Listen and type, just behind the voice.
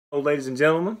Hello, ladies and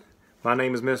gentlemen. My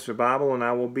name is Mr. Bible, and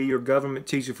I will be your government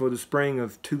teacher for the spring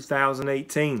of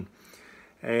 2018.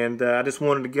 And I just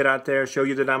wanted to get out there and show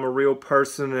you that I'm a real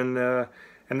person and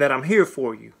that I'm here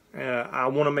for you. I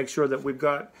want to make sure that we've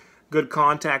got good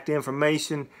contact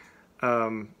information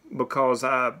because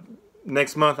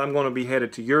next month I'm going to be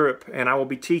headed to Europe, and I will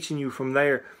be teaching you from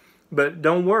there. But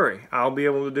don't worry, I'll be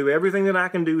able to do everything that I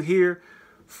can do here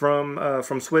from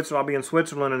Switzerland. I'll be in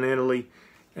Switzerland and Italy.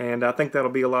 And I think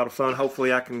that'll be a lot of fun.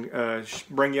 Hopefully I can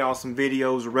bring y'all some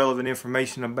videos or relevant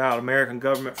information about American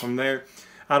government from there.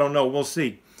 I don't know. We'll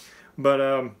see. But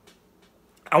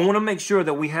I want to make sure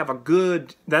that we have a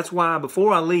good... That's why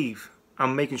before I leave,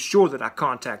 I'm making sure that I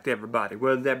contact everybody.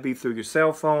 Whether that be through your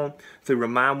cell phone, through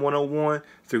Remind 101,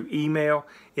 through email.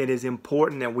 It is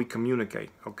important that we communicate.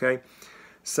 Okay?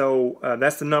 So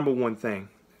that's the number one thing.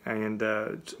 And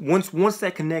once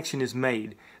that connection is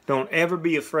made, don't ever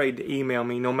be afraid to email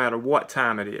me no matter what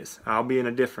time it is. I'll be in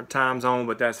a different time zone,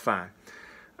 but that's fine.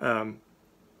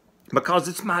 Because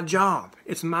it's my job.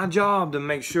 It's my job to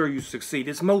make sure you succeed.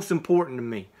 It's most important to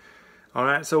me. All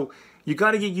right, so you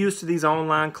got to get used to these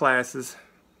online classes.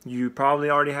 You probably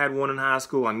already had one in high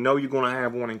school. I know you're going to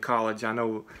have one in college. I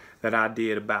know that I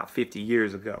did about 50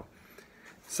 years ago.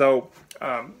 So,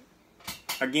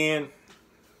 again,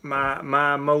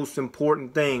 my most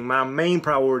important thing, my main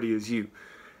priority is you.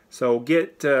 So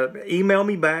email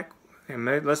me back, and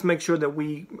let's make sure that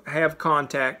we have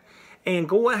contact. And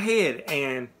go ahead,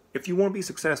 and if you want to be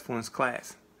successful in this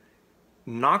class,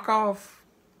 knock off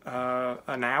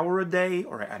an hour a day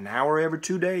or an hour every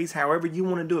 2 days, however you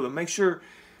want to do it. But make sure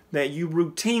that you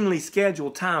routinely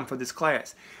schedule time for this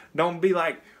class. Don't be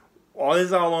like, oh, this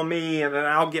is all on me, and then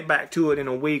I'll get back to it in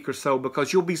a week or so,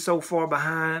 because you'll be so far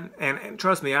behind. And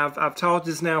trust me, I've taught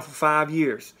this now for 5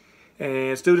 years.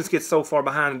 And students get so far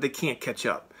behind that they can't catch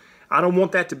up. I don't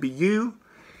want that to be you.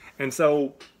 And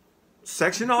so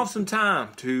section off some time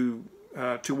to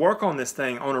work on this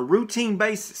thing on a routine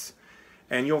basis.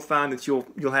 And you'll find that you'll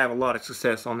have a lot of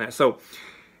success on that. So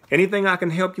anything I can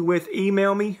help you with,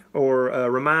 email me or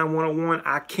Remind 101.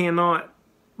 I cannot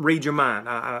read your mind.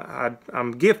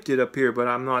 I'm gifted up here, but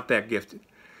I'm not that gifted.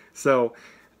 So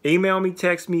email me,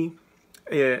 text me,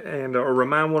 or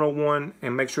Remind 101,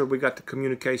 and make sure we got the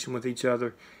communication with each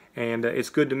other. And it's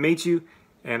good to meet you,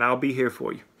 and I'll be here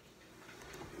for you.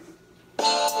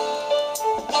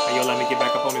 Hey, yo, let me get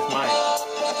back up on this mic.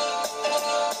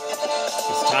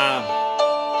 It's time.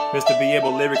 Mr. Be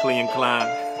Able Lyrically Inclined.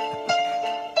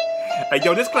 Hey,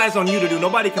 yo, this class on you to do.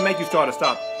 Nobody can make you start or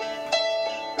stop.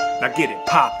 Now get it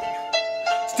poppin'.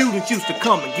 Students used to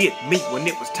come and get me when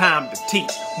it was time to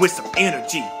teach with some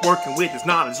energy. Working with this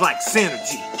knowledge like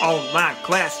synergy. Online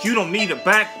class, you don't need a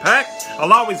backpack.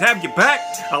 I'll always have your back.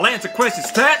 I'll answer questions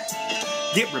stat.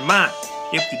 Get reminded.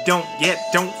 If you don't yet,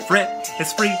 don't fret.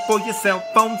 It's free for your cell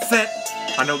phone set.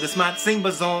 I know this might seem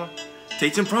bizarre.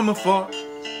 Teaching from afar.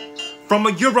 From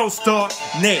a Eurostar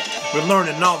net, we're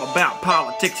learning all about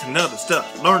politics and other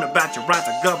stuff. Learn about your rights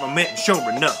of government, and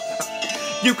sure enough,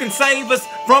 you can save us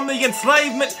from the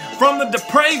enslavement, from the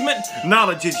depravement.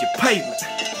 Knowledge is your pavement.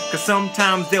 Cause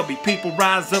sometimes there'll be people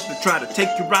rise up to try to take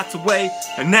your rights away.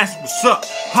 And that's what's up.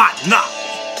 Hot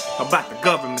knowledge about the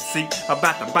government seat,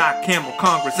 about the bicameral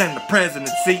Congress and the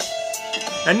presidency.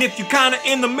 And if you kinda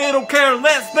in the middle, care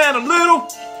less than a little,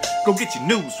 go get your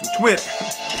news from Twitter.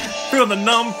 Feel the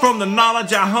numb from the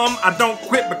knowledge I hum. I don't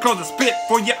quit because I spit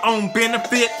for your own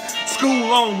benefit. School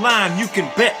online, you can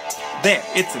bet. That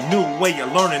it's a new way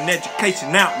of learning,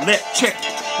 education outlet. Check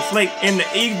it. It's late in the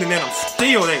evening and I'm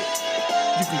still there.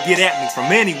 You can get at me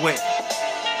from anywhere.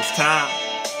 It's time.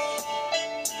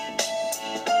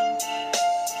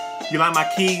 You like my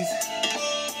keys?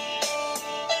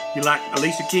 You like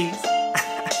Alicia Keys?